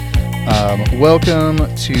Welcome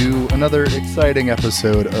to another exciting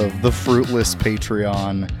episode of the Fruitless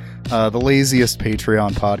Patreon, the laziest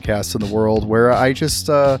Patreon podcast in the world, where I just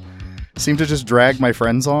seem to just drag my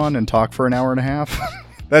friends on and talk for an hour and a half.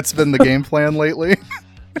 That's been the game plan lately.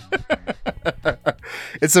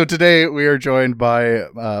 And so today we are joined by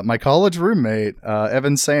my college roommate,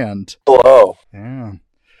 Evan Sand. Hello. Yeah.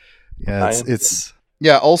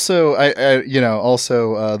 Also,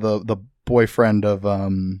 the boyfriend of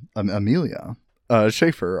Amelia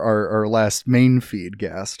Schaefer, our last main feed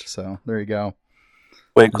guest. So there you go.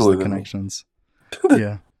 Way cooler than connections.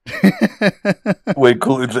 Yeah. Way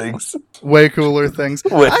cooler things. Way cooler things.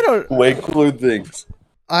 Way cooler things.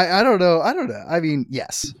 I don't know. I mean,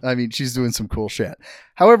 yes. I mean, she's doing some cool shit.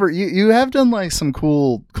 However, you have done like some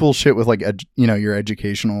cool shit with like your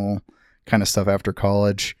educational kind of stuff after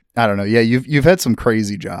college. I don't know. Yeah, you've had some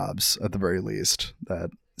crazy jobs at the very least that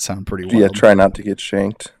sound pretty wild. Yeah, try not to get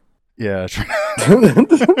shanked. Yeah.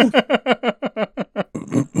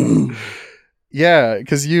 Yeah,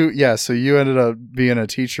 because so you ended up being a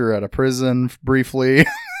teacher at a prison briefly.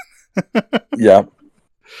 Yeah.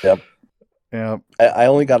 Yep. Yeah. I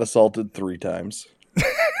only got assaulted 3 times.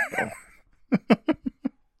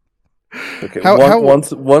 Okay.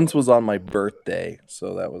 Once was on my birthday,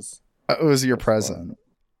 so that was. It was your present.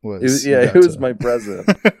 It was my present.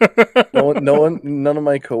 None of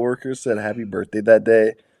my coworkers said happy birthday that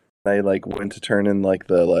day. I went to turn in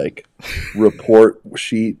the report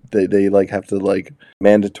sheet that they have to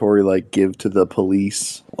mandatory give to the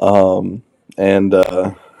police.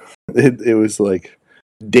 It was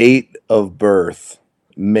date of birth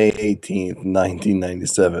May 18th,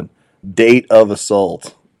 1997. Date of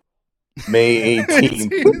assault May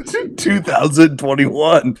 18th,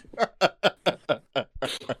 2021.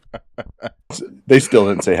 They still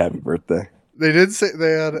didn't say happy birthday. They did say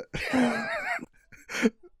they had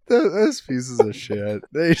those pieces of shit.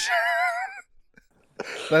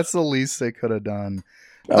 That's the least they could have done.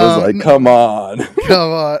 I was come on.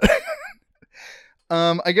 Come on.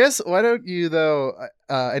 I guess why don't you though?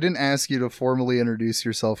 I didn't ask you to formally introduce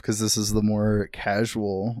yourself because this is the more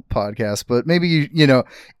casual podcast. But maybe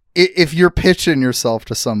if you're pitching yourself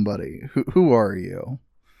to somebody, who are you?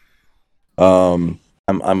 I'm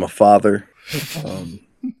a father.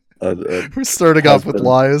 We're starting off with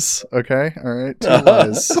lies. Okay, all right, 2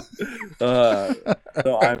 lies.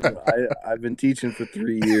 I've been teaching for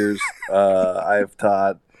 3 years. I've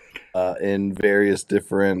taught in various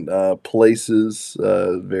different places,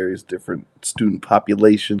 various different student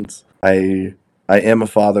populations. I am a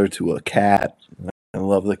father to a cat. I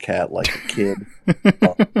love the cat like a kid.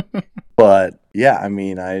 But yeah, I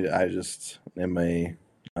mean, I just am a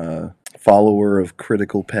follower of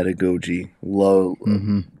critical pedagogy.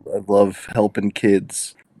 I love helping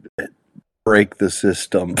kids break the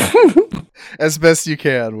system as best you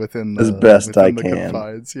can within the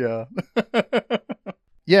confines. Yeah.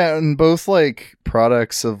 Yeah, and both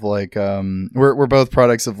products of we're both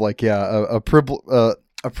products of a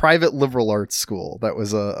private liberal arts school. That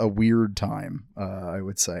was a weird time, I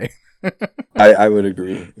would say. I would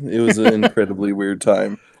agree. It was an incredibly weird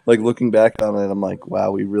time. Looking back on it, I'm like,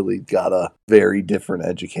 wow, we really got a very different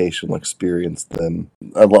educational experience than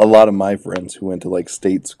a lot of my friends who went to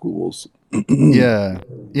state schools. Yeah,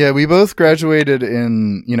 we both graduated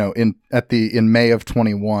in May of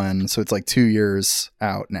 21, so it's 2 years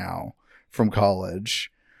out now from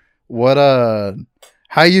college. What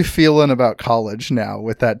how you feeling about college now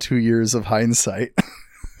with that 2 years of hindsight?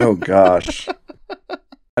 Oh gosh.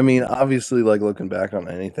 I mean, obviously, looking back on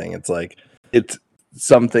anything, it's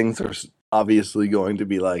some things are obviously going to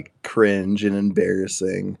be cringe and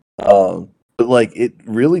embarrassing. But it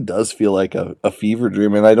really does feel like a fever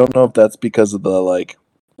dream. And I don't know if that's because of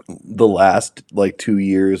the last 2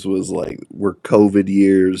 years were COVID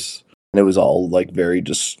years, and it was all very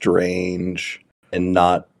just strange and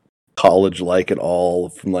not college-like at all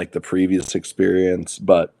from the previous experience.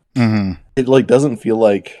 But it doesn't feel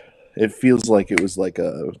it feels like it was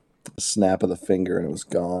a snap of the finger and it was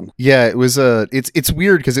gone. Yeah, it was it's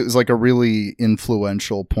weird because it was a really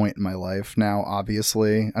influential point in my life now,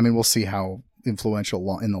 obviously. I mean, we'll see how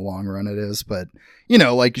influential in the long run it is, but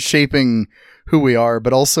shaping who we are.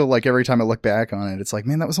 But also every time I look back on it, it's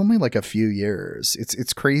man, that was only a few years.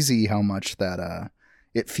 It's crazy how much that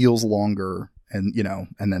it feels longer, and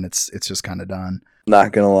and then it's just kind of done.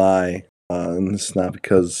 Not gonna lie, and it's not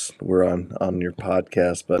because we're on your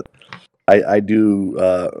podcast, but I do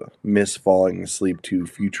miss falling asleep to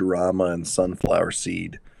Futurama and Sunflower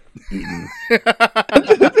Seed eaten.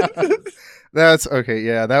 That's okay.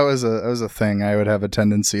 Yeah, that was a thing. I would have a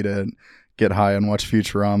tendency to get high and watch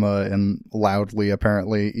Futurama and loudly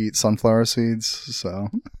apparently eat sunflower seeds. So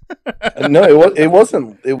No, it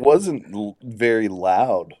wasn't very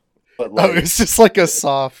loud, but like it's just like a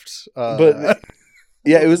soft. but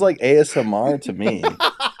yeah, it was like ASMR to me.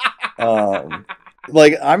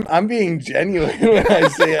 Like I'm being genuine when I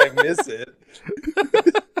say I miss it.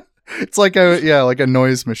 It's like a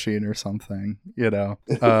noise machine or something. You'll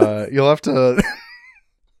have to.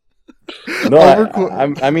 No,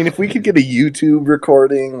 I mean, if we could get a YouTube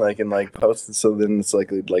recording, like, and like post it, so then it's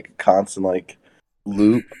like a constant like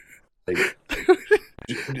loop, like,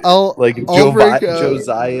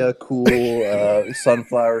 Josiah Cool,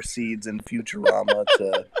 sunflower seeds and Futurama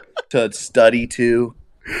to study to.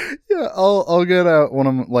 Yeah, I'll get out one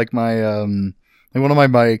of like my like one of my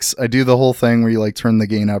mics. I do the whole thing where you like turn the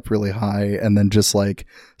gain up really high and then just like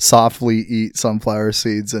softly eat sunflower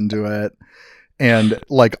seeds into it. And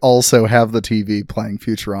like also have the TV playing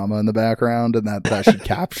Futurama in the background, and that should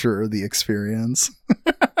capture the experience.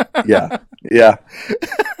 Yeah.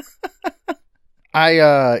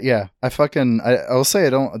 I will say I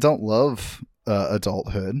don't love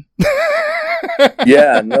adulthood.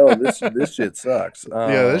 Yeah, no, this shit sucks.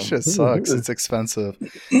 Yeah, this shit sucks. It's expensive.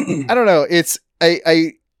 I don't know.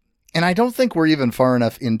 And I don't think we're even far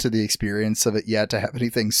enough into the experience of it yet to have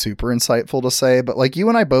anything super insightful to say, but like you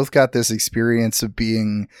and I both got this experience of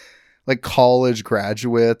being like college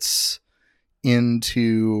graduates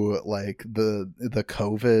into like the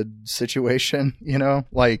COVID situation,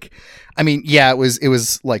 like, I mean, yeah, it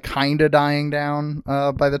was like kind of dying down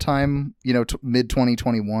by the time, mid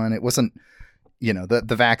 2021. It wasn't,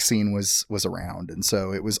 the vaccine was around. And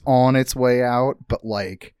so it was on its way out, but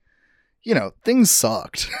like, things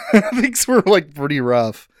sucked. Things were like pretty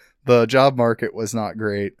rough. The job market was not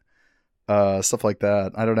great. Stuff like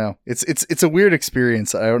that. I don't know. It's a weird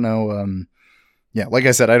experience. I don't know. Yeah, like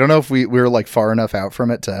I said, I don't know if we're like far enough out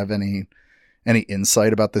from it to have any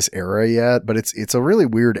insight about this era yet, but it's a really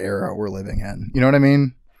weird era we're living in. You know what I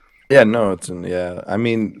mean? Yeah, no, I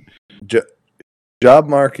mean, job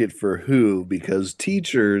market for who? Because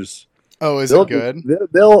teachers. Oh, is it good?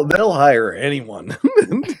 They'll hire anyone.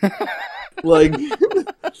 Like,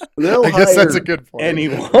 I guess that's a good point.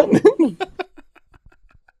 Anyone.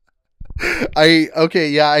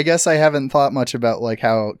 I guess I haven't thought much about like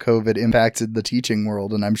how COVID impacted the teaching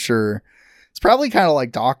world, and I'm sure it's probably kind of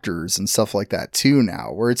like doctors and stuff like that too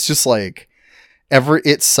now, where it's just like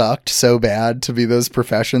it sucked so bad to be those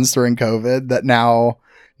professions during COVID that now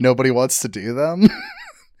nobody wants to do them.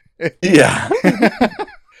 Yeah.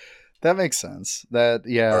 That makes sense.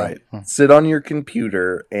 Yeah. All right. Sit on your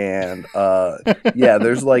computer and yeah,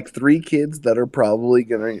 there's like 3 kids that are probably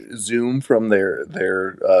going to Zoom from their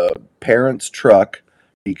parents' truck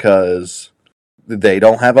because they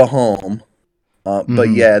don't have a home. But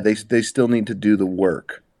yeah, they still need to do the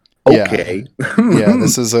work. Okay. Yeah,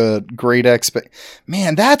 this is a great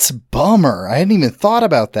Man, that's bummer. I hadn't even thought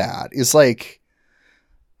about that. It's like,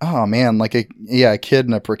 oh man, like a kid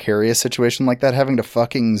in a precarious situation like that having to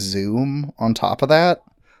fucking Zoom on top of that.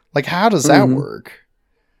 Like, how does that work?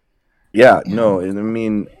 Yeah, no, and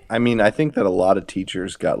I mean, I think that a lot of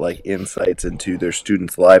teachers got like insights into their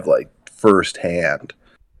students' life like firsthand.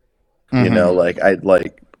 Mm-hmm.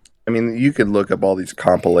 I mean, you could look up all these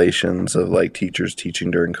compilations of like teachers teaching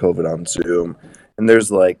during COVID on Zoom, and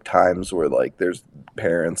there's like times where like there's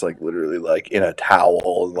parents like literally like in a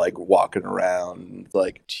towel and like walking around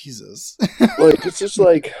like Jesus. Like it's just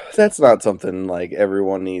like that's not something like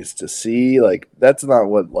everyone needs to see. Like that's not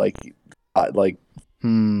what like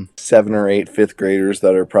 7 or 8 fifth graders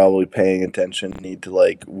that are probably paying attention need to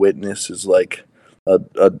like witness is like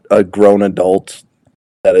a grown adult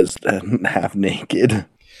that is half naked.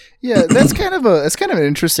 Yeah, that's kind of an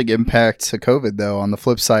interesting impact to COVID though. On the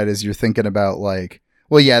flip side, as you're thinking about like,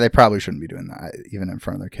 well, yeah, they probably shouldn't be doing that even in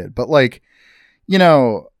front of their kid, but like,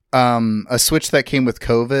 a switch that came with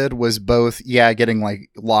COVID was both, getting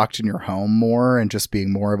like locked in your home more and just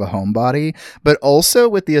being more of a homebody, but also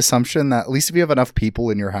with the assumption that at least if you have enough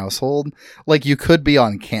people in your household, like you could be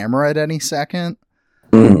on camera at any second.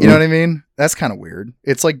 Mm-hmm. You know what I mean? That's kind of weird.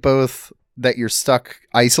 It's like both that you're stuck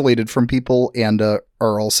isolated from people and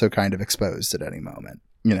are also kind of exposed at any moment.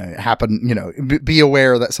 Be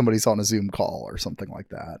aware that somebody's on a Zoom call or something like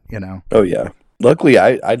that, Oh yeah. Luckily,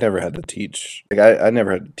 I never had to teach. Like I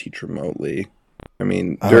never had to teach remotely. I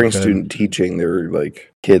mean, during student teaching, there were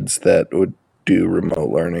like kids that would do remote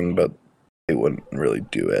learning, but they wouldn't really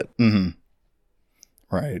do it. Mm-hmm.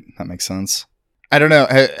 Right, that makes sense. I don't know.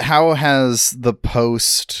 How has the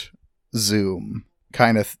post Zoom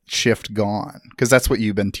kind of shift gone? Because that's what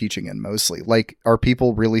you've been teaching in mostly. Like, are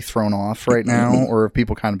people really thrown off right now, or have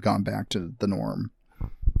people kind of gone back to the norm?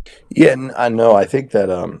 Yeah, I know. I think that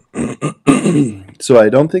so I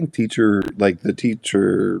don't think the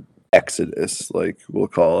teacher exodus, like we'll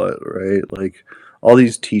call it, right? Like all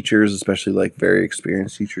these teachers, especially like very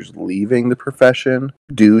experienced teachers leaving the profession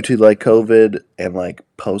due to like COVID and like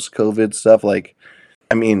post-COVID stuff. Like,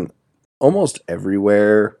 I mean, almost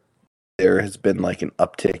everywhere there has been like an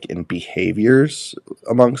uptick in behaviors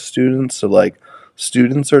amongst students. So like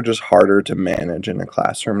students are just harder to manage in a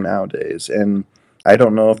classroom nowadays. And I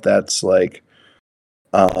don't know if that's like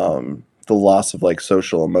the loss of like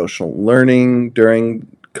social emotional learning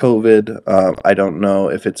during COVID. I don't know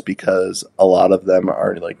if it's because a lot of them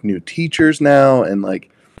are like new teachers now, and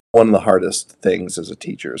like one of the hardest things as a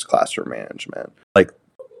teacher is classroom management. Like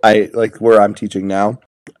where I'm teaching now,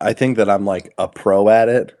 I think that I'm like a pro at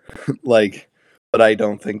it. Like, but I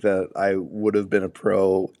don't think that I would have been a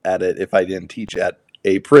pro at it if I didn't teach at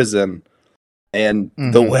a prison and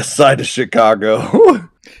the west side of Chicago.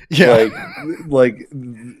 Yeah. like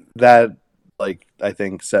that, like I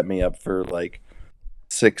think set me up for like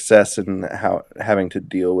success in how having to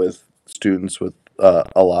deal with students with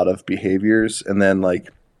a lot of behaviors, and then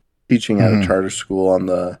like teaching at a charter school on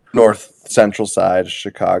the north central side of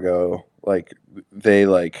Chicago. Like they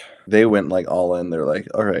went like all in. They're like,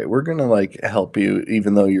 all right, we're gonna like help you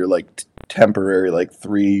even though you're like temporary, like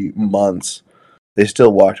 3 months. They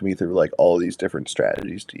still walked me through like all these different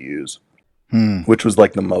strategies to use, which was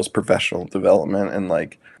like the most professional development and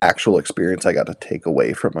like actual experience I got to take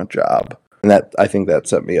away from a job. And that, I think that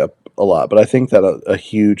set me up a lot. But I think that a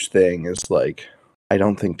huge thing is like, I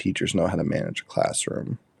don't think teachers know how to manage a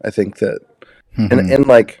classroom. I think that, and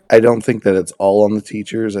like, I don't think that it's all on the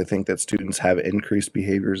teachers. I think that students have increased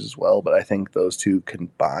behaviors as well. But I think those two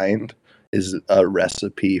combined is a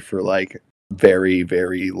recipe for like very,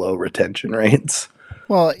 very low retention rates.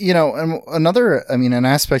 Well, you know, and an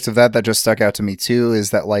aspect of that just stuck out to me too is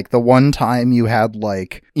that like the one time you had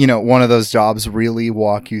like, you know, one of those jobs really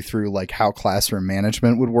walk you through like how classroom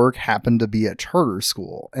management would work happened to be at charter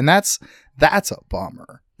school. And that's a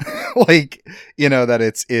bummer. Like, you know, that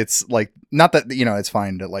it's like, not that, you know, it's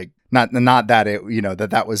fine to like, not that it, you know,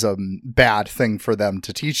 that was a bad thing for them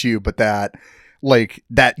to teach you, but that like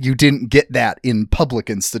that you didn't get that in public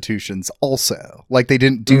institutions also. Like they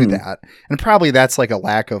didn't do that. And probably that's like a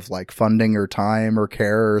lack of like funding or time or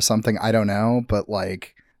care or something. I don't know. But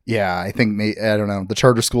like, yeah, I think, I don't know. The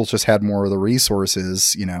charter schools just had more of the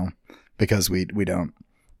resources, you know, because we don't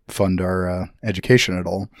fund our education at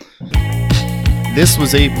all. This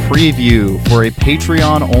was a preview for a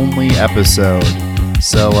Patreon only episode.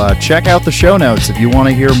 So check out the show notes if you want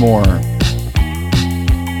to hear more.